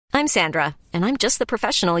I'm Sandra, and I'm just the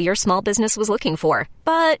professional your small business was looking for.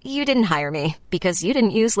 But you didn't hire me because you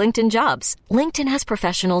didn't use LinkedIn Jobs. LinkedIn has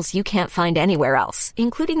professionals you can't find anywhere else,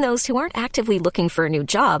 including those who aren't actively looking for a new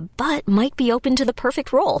job, but might be open to the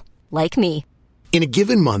perfect role, like me. In a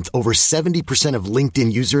given month, over 70% of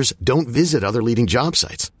LinkedIn users don't visit other leading job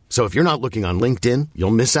sites. So if you're not looking on LinkedIn,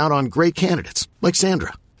 you'll miss out on great candidates like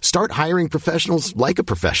Sandra. Start hiring professionals like a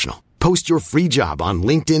professional. Post your free job on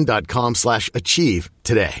linkedin.com/achieve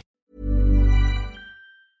today.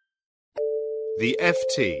 The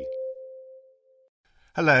FT.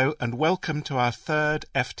 Hello and welcome to our third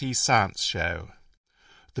FT Science Show.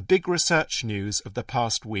 The big research news of the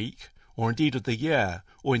past week, or indeed of the year,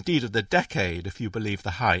 or indeed of the decade if you believe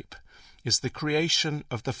the hype, is the creation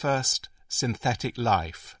of the first synthetic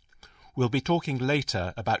life. We'll be talking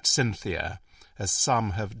later about Cynthia, as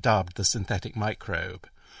some have dubbed the synthetic microbe.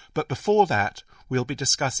 But before that, we'll be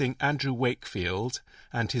discussing Andrew Wakefield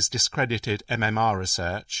and his discredited MMR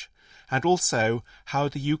research, and also how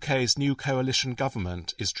the UK's new coalition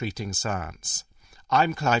government is treating science.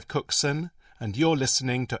 I'm Clive Cookson, and you're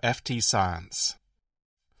listening to FT Science.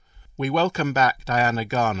 We welcome back Diana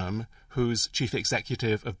Garnham, who's Chief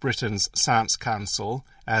Executive of Britain's Science Council,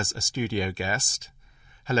 as a studio guest.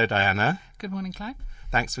 Hello, Diana. Good morning, Clive.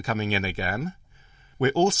 Thanks for coming in again.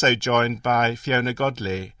 We're also joined by Fiona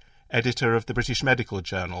Godley, editor of the British Medical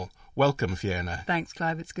Journal. Welcome, Fiona. Thanks,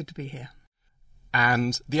 Clive. It's good to be here.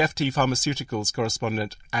 And the FT Pharmaceuticals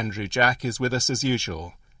correspondent, Andrew Jack, is with us as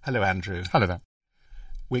usual. Hello, Andrew. Hello there.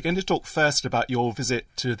 We're going to talk first about your visit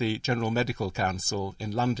to the General Medical Council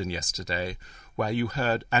in London yesterday, where you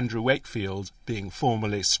heard Andrew Wakefield being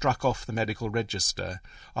formally struck off the medical register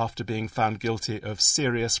after being found guilty of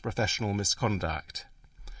serious professional misconduct.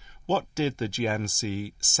 What did the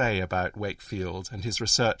GMC say about Wakefield and his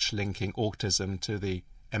research linking autism to the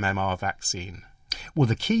MMR vaccine? Well,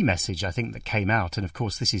 the key message, I think, that came out, and of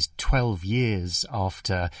course this is 12 years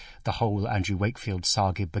after the whole Andrew Wakefield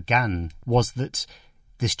saga began, was that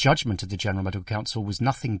this judgment of the General Medical Council was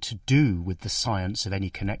nothing to do with the science of any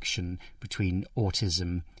connection between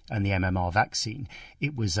autism and the MMR vaccine.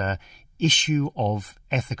 It was a issue of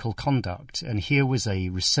ethical conduct. And here was a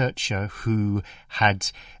researcher who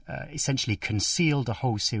had essentially concealed a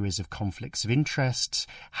whole series of conflicts of interest,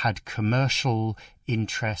 had commercial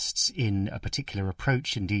interests in a particular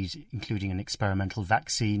approach, indeed including an experimental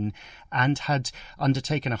vaccine, and had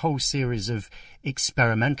undertaken a whole series of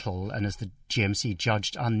experimental and, as the GMC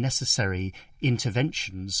judged, unnecessary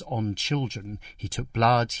interventions on children. He took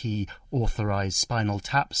blood, he authorised spinal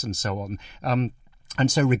taps and so on. And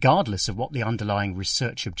so regardless of what the underlying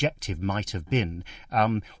research objective might have been,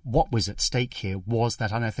 what was at stake here was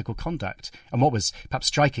that unethical conduct. And what was perhaps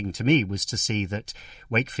striking to me was to see that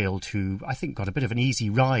Wakefield, who I think got a bit of an easy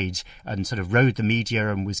ride and sort of rode the media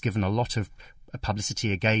and was given a lot of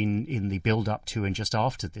publicity again in the build-up to and just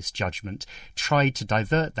after this judgment, tried to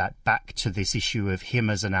divert that back to this issue of him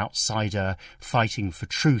as an outsider fighting for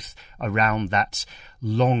truth around that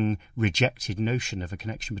long-rejected notion of a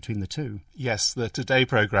connection between the two. Yes, the Today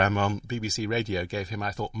programme on BBC Radio gave him,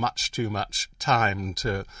 I thought, much too much time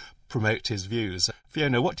to promote his views.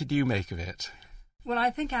 Fiona, what did you make of it? Well, I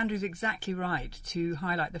think Andrew's exactly right to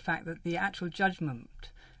highlight the fact that the actual judgment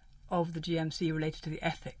of the GMC related to the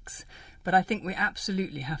ethics. But I think we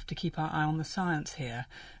absolutely have to keep our eye on the science here.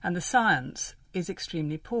 And the science is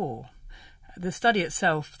extremely poor. The study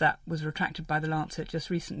itself that was retracted by the Lancet just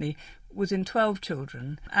recently was in 12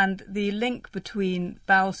 children. And the link between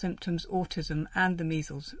bowel symptoms, autism and the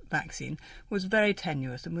measles vaccine was very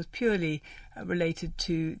tenuous and was purely related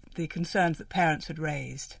to the concerns that parents had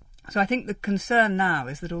raised. So I think the concern now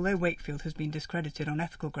is that although Wakefield has been discredited on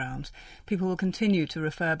ethical grounds, people will continue to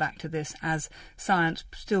refer back to this as science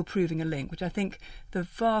still proving a link, which I think the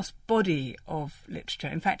vast body of literature,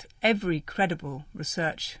 in fact, every credible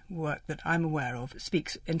research work that I'm aware of,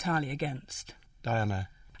 speaks entirely against. Diana.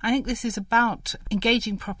 I think this is about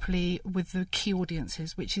engaging properly with the key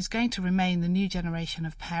audiences, which is going to remain the new generation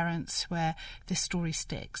of parents where this story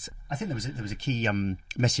sticks. I think there was a key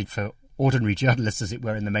message for ordinary journalists, as it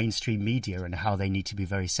were, in the mainstream media and how they need to be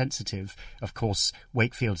very sensitive. Of course,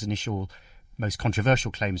 Wakefield's initial most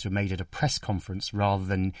controversial claims were made at a press conference rather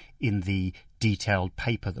than in the detailed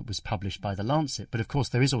paper that was published by the Lancet. But of course,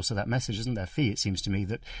 there is also that message, isn't there, Fee? It seems to me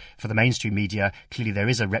that for the mainstream media, clearly there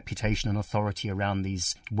is a reputation and authority around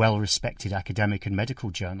these well-respected academic and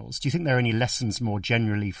medical journals. Do you think there are any lessons more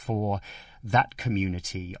generally for that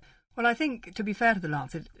community? Well, I think, to be fair to the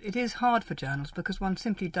Lancet, it is hard for journals because one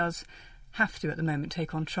simply does have to, at the moment,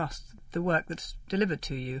 take on trust the work that's delivered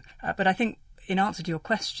to you. But I think, in answer to your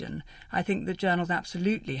question, I think that journals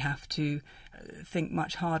absolutely have to think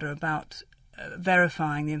much harder about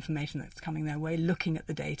verifying the information that's coming their way, looking at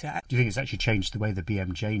the data. Do you think it's actually changed the way the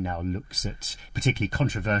BMJ now looks at particularly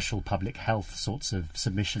controversial public health sorts of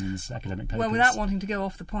submissions, academic papers? Well, without wanting to go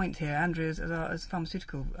off the point here, Andrew, as a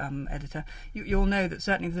pharmaceutical editor, you'll know that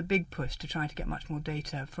certainly there's a big push to try to get much more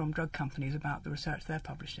data from drug companies about the research they're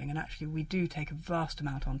publishing, and actually we do take a vast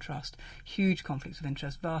amount on trust, huge conflicts of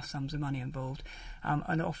interest, vast sums of money involved,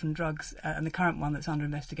 and often drugs, and the current one that's under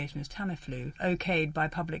investigation is Tamiflu, okayed by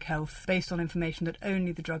public health based on information that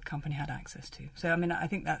only the drug company had access to. So, I mean, I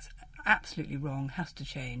think that's absolutely wrong, has to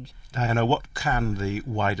change. Diana, what can the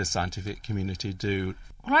wider scientific community do?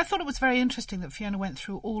 Well, I thought it was very interesting that Fiona went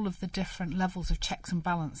through all of the different levels of checks and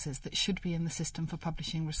balances that should be in the system for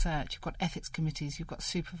publishing research. You've got ethics committees, you've got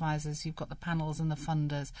supervisors, you've got the panels and the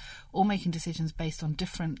funders, all making decisions based on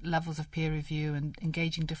different levels of peer review and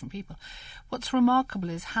engaging different people. What's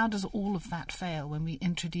remarkable is how does all of that fail when we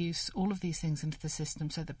introduce all of these things into the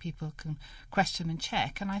system so that people can question and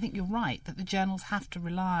check? And I think you're right that the journals have to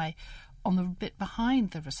rely on the bit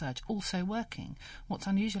behind the research also working. What's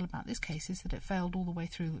unusual about this case is that it failed all the way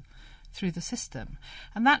through the system.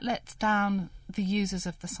 And that lets down the users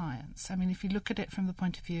of the science. I mean, if you look at it from the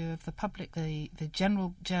point of view of the public, the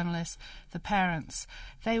general journalists, the parents,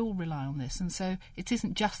 they all rely on this. And so it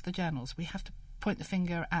isn't just the journals. We have to point the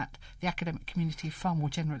finger at the academic community far more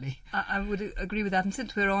generally. I would agree with that. And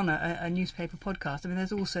since we're on a newspaper podcast, I mean,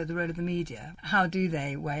 there's also the role of the media. How do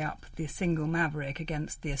they weigh up the single maverick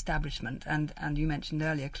against the establishment? And you mentioned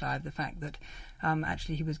earlier, Clive, the fact that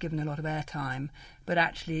actually he was given a lot of airtime, but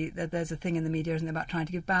actually there's a thing in the media, isn't it, about trying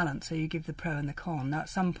to give balance, so you give the pro and the con. Now, at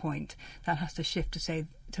some point, that has to shift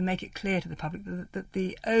to make it clear to the public that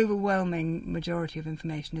the overwhelming majority of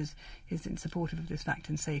information is in support of this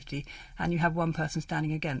vaccine safety, and you have one person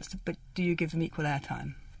standing against, but do you give them equal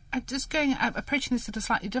airtime? I'm just approaching this at a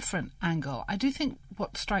slightly different angle. I do think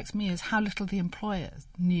what strikes me is how little the employers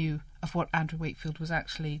knew of what Andrew Wakefield was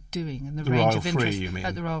actually doing and the range of interest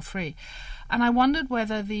at the Royal Free. And I wondered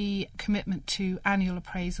whether the commitment to annual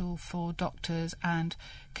appraisal for doctors and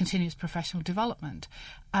continuous professional development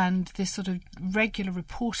and this sort of regular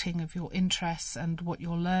reporting of your interests and what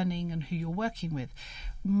you're learning and who you're working with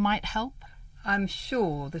might help. I'm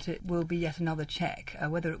sure that it will be yet another check,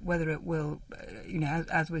 whether it will,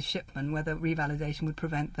 as with Shipman, whether revalidation would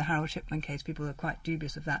prevent the Harold Shipman case. People are quite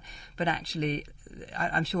dubious of that. But actually,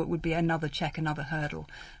 I'm sure it would be another check, another hurdle.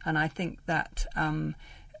 And I think that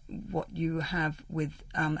what you have with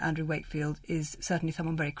Andrew Wakefield is certainly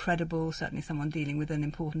someone very credible, certainly someone dealing with an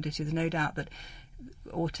important issue. There's no doubt that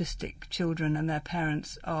autistic children and their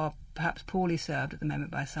parents are perhaps poorly served at the moment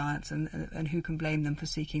by science, and who can blame them for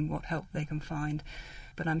seeking what help they can find.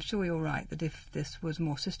 But I'm sure you're right that if this was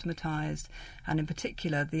more systematised, and in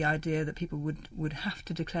particular the idea that people would have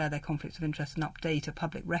to declare their conflicts of interest and update a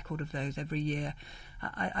public record of those every year,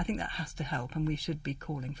 I think that has to help, and we should be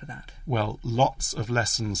calling for that. Well, lots of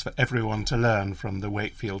lessons for everyone to learn from the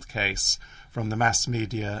Wakefield case, from the mass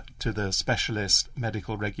media to the specialist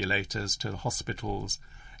medical regulators to the hospitals,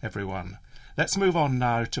 everyone. Let's move on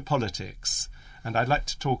now to politics. And I'd like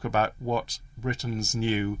to talk about what Britain's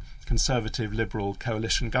new Conservative Liberal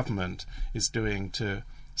coalition government is doing to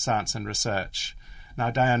science and research.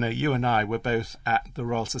 Now, Diana, you and I were both at the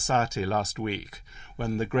Royal Society last week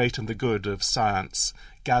when the great and the good of science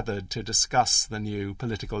gathered to discuss the new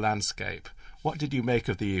political landscape. What did you make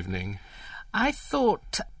of the evening? I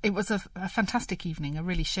thought it was a fantastic evening, a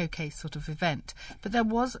really showcase sort of event. But there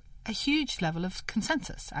was a huge level of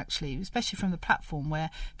consensus, actually, especially from the platform, where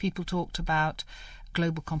people talked about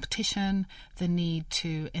global competition, the need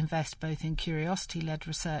to invest both in curiosity-led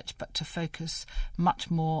research, but to focus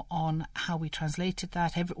much more on how we translated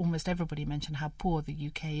that. Almost everybody mentioned how poor the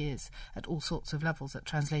UK is at all sorts of levels at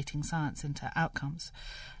translating science into outcomes.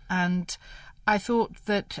 And I thought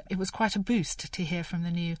that it was quite a boost to hear from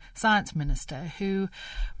the new science minister, who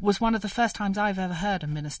was one of the first times I've ever heard a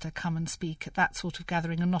minister come and speak at that sort of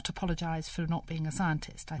gathering and not apologise for not being a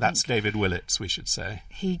scientist. That's David Willits, we should say.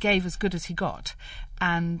 He gave as good as he got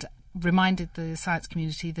and reminded the science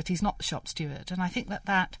community that he's not the shop steward. And I think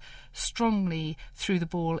that strongly threw the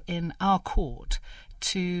ball in our court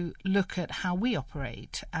to look at how we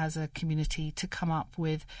operate as a community to come up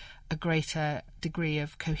with a greater degree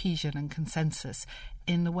of cohesion and consensus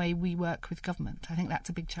in the way we work with government. I think that's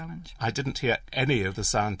a big challenge. I didn't hear any of the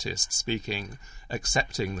scientists speaking,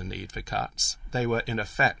 accepting the need for cuts. They were in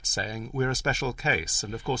effect saying, we're a special case,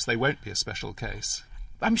 and of course they won't be a special case.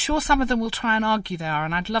 I'm sure some of them will try and argue they are,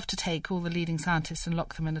 and I'd love to take all the leading scientists and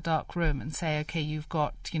lock them in a dark room and say, OK, you've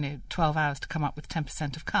got 12 hours to come up with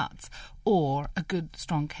 10% of cuts, or a good,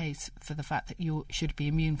 strong case for the fact that you should be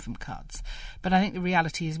immune from cuts. But I think the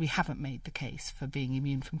reality is we haven't made the case for being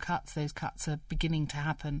immune from cuts. Those cuts are beginning to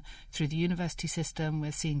happen through the university system.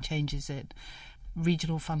 We're seeing changes in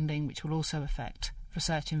regional funding, which will also affect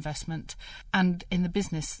research investment, and in the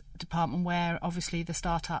business department, where obviously the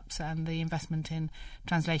startups and the investment in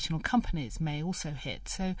translational companies may also hit.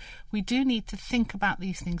 So we do need to think about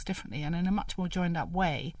these things differently and in a much more joined up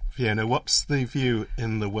way. Fiona, what's the view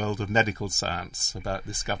in the world of medical science about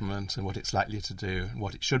this government and what it's likely to do and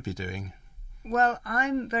what it should be doing? Well,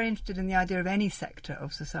 I'm very interested in the idea of any sector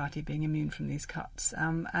of society being immune from these cuts.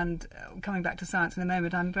 And coming back to science in a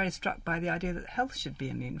moment, I'm very struck by the idea that health should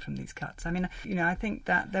be immune from these cuts. I mean, I think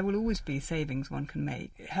that there will always be savings one can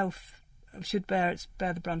make. Health should bear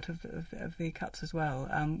the brunt of the cuts as well,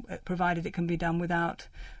 provided it can be done without,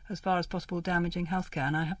 as far as possible, damaging healthcare.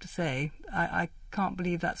 And I have to say, I can't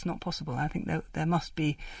believe that's not possible. I think there must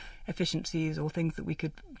be efficiencies or things that we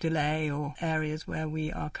could delay, or areas where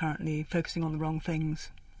we are currently focusing on the wrong things.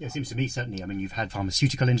 Yeah, it seems to me, certainly. I mean, you've had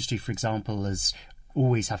pharmaceutical industry, for example, as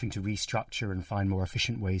always having to restructure and find more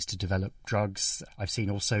efficient ways to develop drugs. I've seen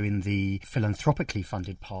also in the philanthropically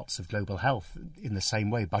funded parts of global health, in the same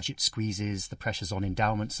way, budget squeezes, the pressures on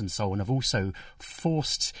endowments and so on have also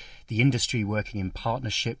forced the industry working in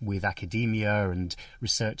partnership with academia and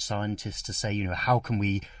research scientists to say, how can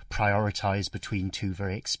we prioritise between two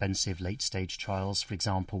very expensive late-stage trials, for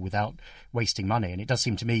example, without wasting money. And it does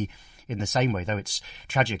seem to me, in the same way, though it's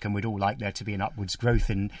tragic and we'd all like there to be an upwards growth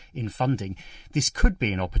in funding, this could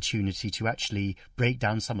be an opportunity to actually break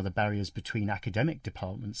down some of the barriers between academic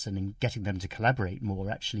departments and in getting them to collaborate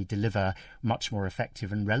more, actually deliver much more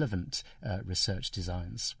effective and relevant research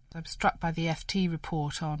designs. I'm struck by the FT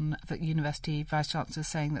report on the university vice-chancellors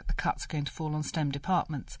saying that the cuts are going to fall on STEM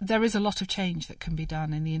departments. There is a lot of change that can be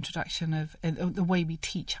done in the introduction of the way we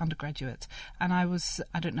teach undergraduates. And I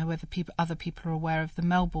don't know whether other people are aware of the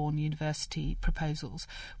Melbourne University proposals,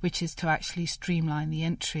 which is to actually streamline the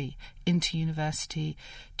entry into university,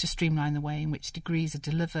 to streamline the way in which degrees are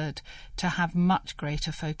delivered, to have much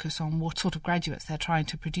greater focus on what sort of graduates they're trying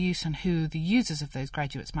to produce and who the users of those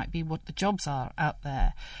graduates might be, what the jobs are out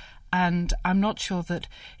there. And I'm not sure that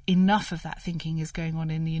enough of that thinking is going on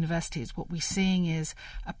in the universities. What we're seeing is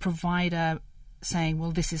a provider saying,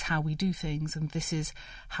 well, this is how we do things and this is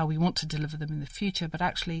how we want to deliver them in the future, but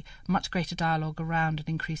actually much greater dialogue around an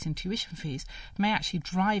increase in tuition fees may actually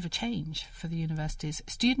drive a change for the universities.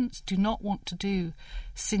 Students do not want to do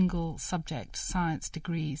single subject science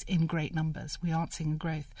degrees in great numbers. We aren't seeing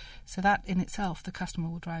growth. So that in itself, the customer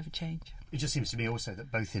will drive a change. It just seems to me also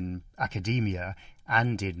that both in academia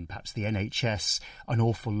and in perhaps the NHS, an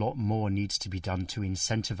awful lot more needs to be done to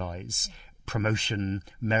incentivise promotion,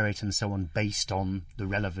 merit and so on based on the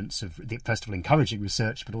relevance of, first of all, encouraging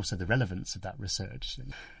research, but also the relevance of that research.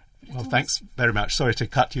 Well, thanks very much. Sorry to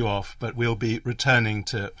cut you off, but we'll be returning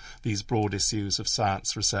to these broad issues of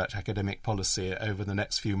science, research, academic policy over the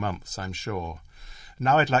next few months, I'm sure.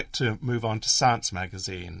 Now I'd like to move on to Science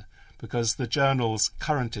Magazine, because the journal's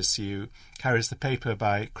current issue carries the paper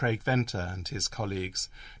by Craig Venter and his colleagues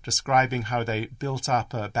describing how they built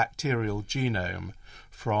up a bacterial genome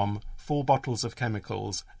from 4 bottles of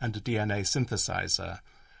chemicals and a DNA synthesizer,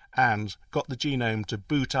 and got the genome to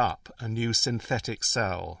boot up a new synthetic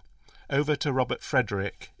cell. Over to Robert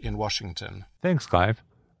Frederick in Washington. Thanks, Clive.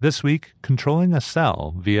 This week, controlling a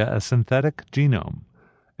cell via a synthetic genome.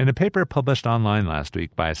 In a paper published online last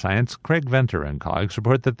week by Science, Craig Venter and colleagues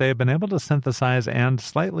report that they have been able to synthesize and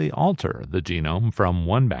slightly alter the genome from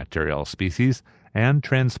one bacterial species and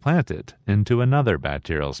transplant it into another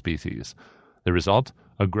bacterial species. The result?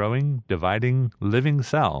 A growing, dividing, living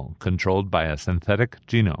cell controlled by a synthetic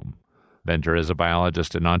genome. Venter is a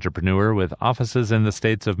biologist and entrepreneur with offices in the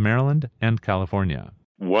states of Maryland and California.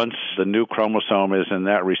 Once the new chromosome is in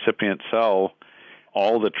that recipient cell,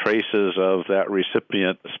 all the traces of that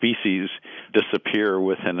recipient species disappear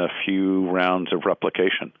within a few rounds of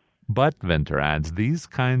replication. But, Venter adds, these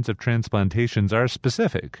kinds of transplantations are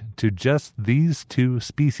specific to just these 2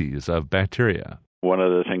 species of bacteria. One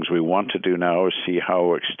of the things we want to do now is see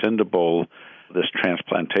how extendable this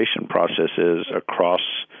transplantation process is across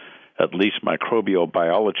at least microbial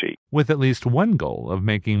biology. With at least one goal of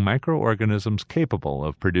making microorganisms capable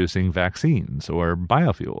of producing vaccines or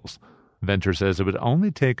biofuels. Venter says it would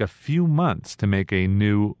only take a few months to make a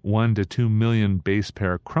new 1 to 2 million base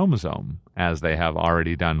pair chromosome, as they have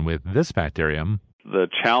already done with this bacterium. The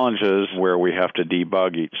challenges where we have to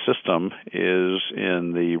debug each system is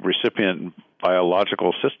in the recipient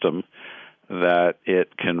biological system that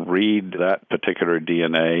it can read that particular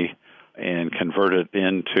DNA and convert it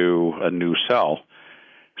into a new cell.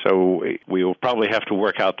 So we will probably have to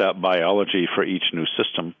work out that biology for each new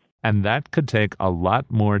system. And that could take a lot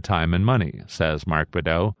more time and money, says Mark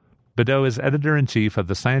Bedeau. Bedeau is editor-in-chief of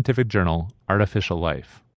the scientific journal Artificial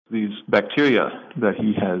Life. These bacteria that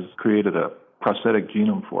he has created a prosthetic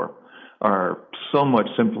genome for are so much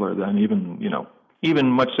simpler than even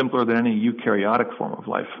much simpler than any eukaryotic form of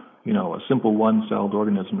life. A simple one-celled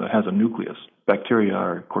organism that has a nucleus. Bacteria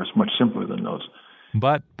are, of course, much simpler than those.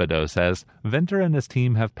 But, Bedeau says, Venter and his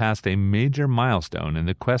team have passed a major milestone in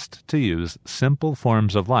the quest to use simple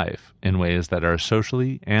forms of life in ways that are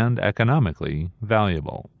socially and economically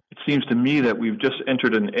valuable. It seems to me that we've just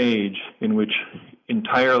entered an age in which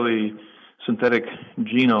entirely synthetic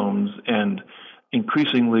genomes and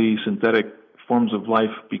increasingly synthetic forms of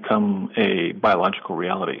life become a biological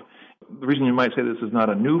reality. The reason you might say this is not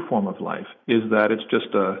a new form of life is that it's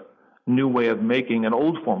just a new way of making an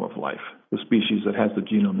old form of life, the species that has the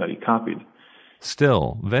genome that he copied.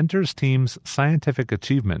 Still, Venter's team's scientific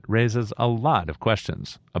achievement raises a lot of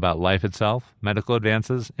questions about life itself, medical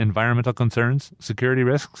advances, environmental concerns, security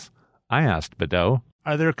risks. I asked Bedeau,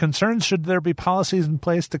 are there concerns? Should there be policies in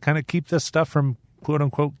place to kind of keep this stuff from,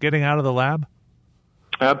 quote-unquote, getting out of the lab?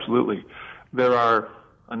 Absolutely. There are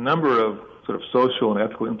a number of sort of social and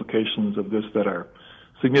ethical implications of this that are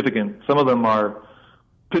significant. Some of them are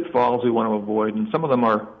pitfalls we want to avoid, and some of them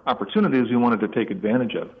are opportunities we wanted to take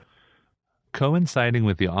advantage of. Coinciding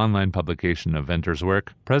with the online publication of Venter's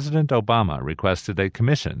work, President Obama requested a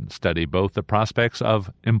commission study both the prospects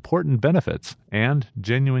of important benefits and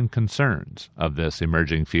genuine concerns of this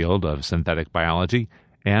emerging field of synthetic biology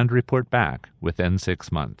and report back within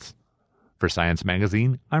 6 months. For Science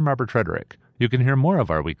Magazine, I'm Robert Frederick. You can hear more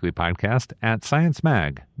of our weekly podcast at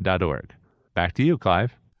sciencemag.org. Back to you,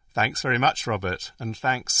 Clive. Thanks very much, Robert, and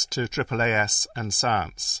thanks to AAAS and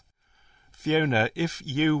Science. Fiona, if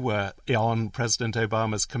you were on President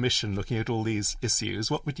Obama's commission looking at all these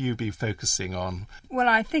issues, what would you be focusing on? Well,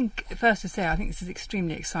 I think, first to say, I think this is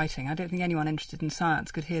extremely exciting. I don't think anyone interested in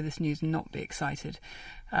science could hear this news and not be excited.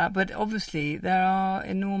 But obviously, there are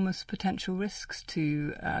enormous potential risks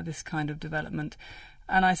to this kind of development.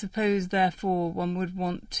 And I suppose, therefore, one would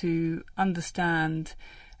want to understand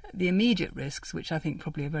the immediate risks, which I think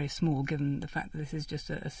probably are very small given the fact that this is just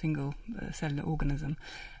a single cellular organism.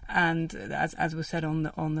 And as was said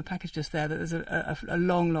on the package just there, that there's a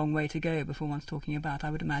long, long way to go before one's talking about, I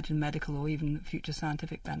would imagine, medical or even future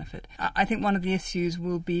scientific benefit. I think one of the issues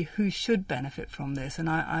will be who should benefit from this. And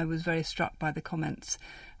I was very struck by the comments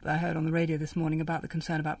that I heard on the radio this morning about the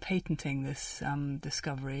concern about patenting this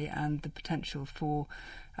discovery and the potential for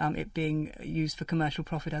it being used for commercial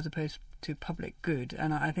profit as opposed to public good.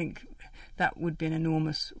 And I think that would be an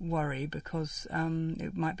enormous worry because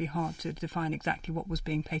it might be hard to define exactly what was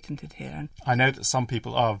being patented here. And I know that some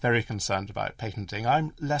people are very concerned about patenting.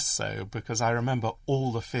 I'm less so because I remember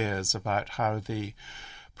all the fears about how the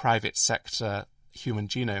private sector Human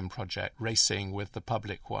Genome Project racing with the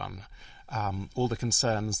public one, all the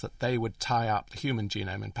concerns that they would tie up the human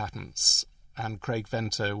genome in patents and Craig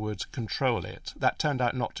Venter would control it. That turned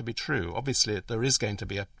out not to be true. Obviously, there is going to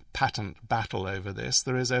be a patent battle over this.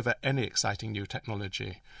 There is over any exciting new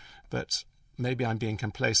technology. But maybe I'm being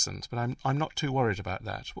complacent, but I'm not too worried about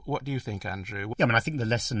that. What do you think, Andrew? Yeah, I think the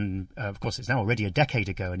lesson, of course, it's now already a decade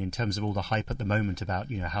ago, and in terms of all the hype at the moment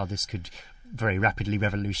about, how this could very rapidly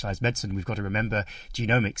revolutionise medicine, we've got to remember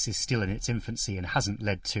genomics is still in its infancy and hasn't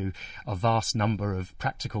led to a vast number of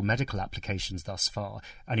practical medical applications thus far.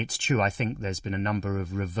 And it's true, I think there's been a number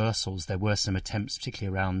of reversals. There were some attempts,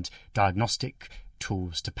 particularly around diagnostic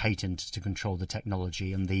tools to patent to control the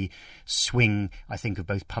technology, and the swing, I think, of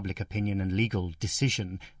both public opinion and legal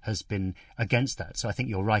decision has been against that. So I think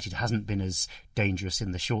you're right, it hasn't been as dangerous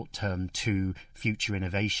in the short term to future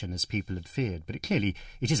innovation as people had feared, but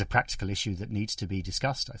it is a practical issue that needs to be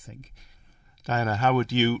discussed, I think. Diana, how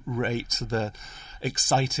would you rate the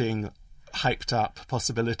exciting hyped up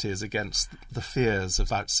possibilities against the fears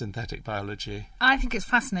about synthetic biology? I think it's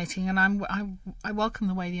fascinating, and I welcome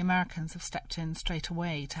the way the Americans have stepped in straight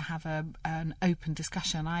away to have an open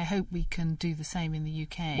discussion. I hope we can do the same in the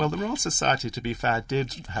UK. Well, the Royal Society, to be fair,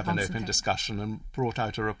 did have an open discussion and brought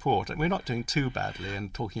out a report. And we're not doing too badly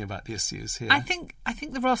in talking about the issues here. I think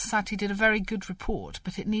the Royal Society did a very good report,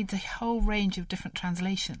 but it needs a whole range of different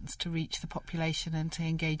translations to reach the population and to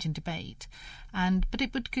engage in debate. But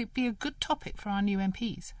it would be a good topic for our new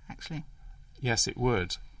MPs, actually. Yes, it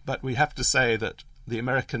would. But we have to say that the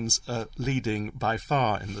Americans are leading by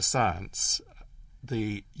far in the science.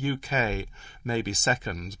 the UK may be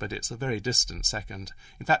second, but it's a very distant second.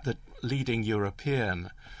 In fact, the leading European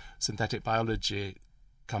synthetic biology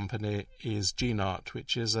company is GeneArt,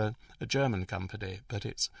 which is a German company, but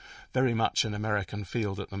it's very much an American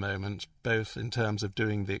field at the moment, both in terms of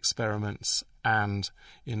doing the experiments and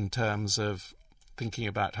in terms of thinking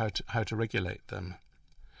about how to regulate them.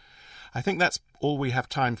 I think that's all we have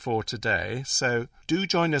time for today, so do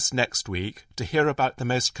join us next week to hear about the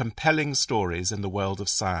most compelling stories in the world of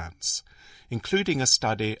science, including a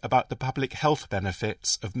study about the public health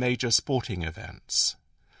benefits of major sporting events.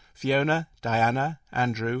 Fiona, Diana,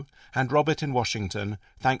 Andrew, and Robert in Washington,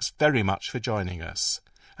 thanks very much for joining us.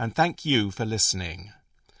 And thank you for listening.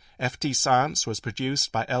 FT Science was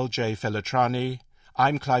produced by LJ Felatrani.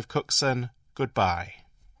 I'm Clive Cookson. Goodbye.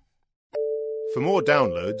 For more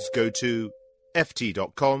downloads, go to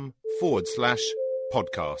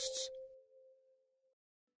ft.com/podcasts.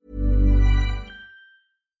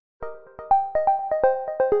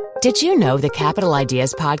 Did you know the Capital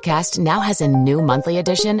Ideas podcast now has a new monthly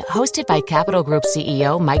edition hosted by Capital Group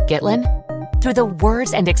CEO Mike Gitlin? Through the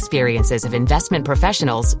words and experiences of investment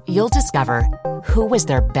professionals, you'll discover who was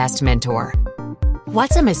their best mentor,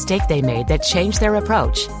 what's a mistake they made that changed their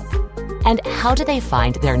approach, and how do they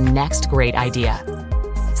find their next great idea.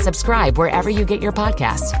 Subscribe wherever you get your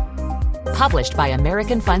podcasts. Published by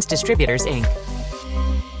American Funds Distributors, Inc.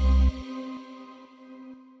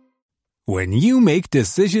 When you make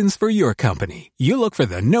decisions for your company, you look for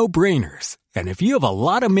the no-brainers. And if you have a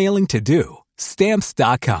lot of mailing to do,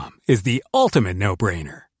 Stamps.com is the ultimate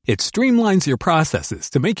no-brainer. It streamlines your processes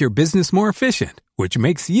to make your business more efficient, which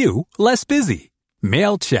makes you less busy.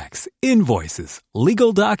 Mail checks, invoices,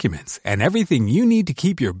 legal documents, and everything you need to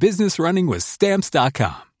keep your business running with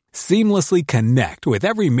Stamps.com. Seamlessly connect with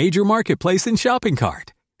every major marketplace and shopping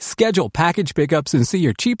cart. Schedule package pickups and see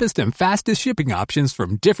your cheapest and fastest shipping options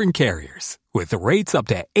from different carriers, with rates up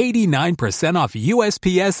to 89% off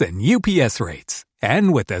USPS and UPS rates.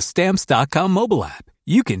 And with the Stamps.com mobile app,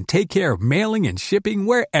 you can take care of mailing and shipping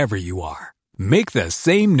wherever you are. Make the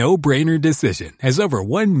same no-brainer decision as over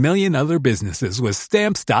 1 million other businesses with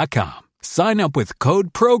Stamps.com. Sign up with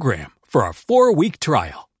code PROGRAM for a 4-week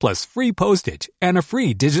trial, plus free postage and a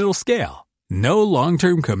free digital scale. No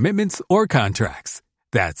long-term commitments or contracts.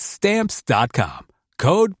 That's Stamps.com.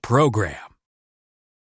 Code PROGRAM.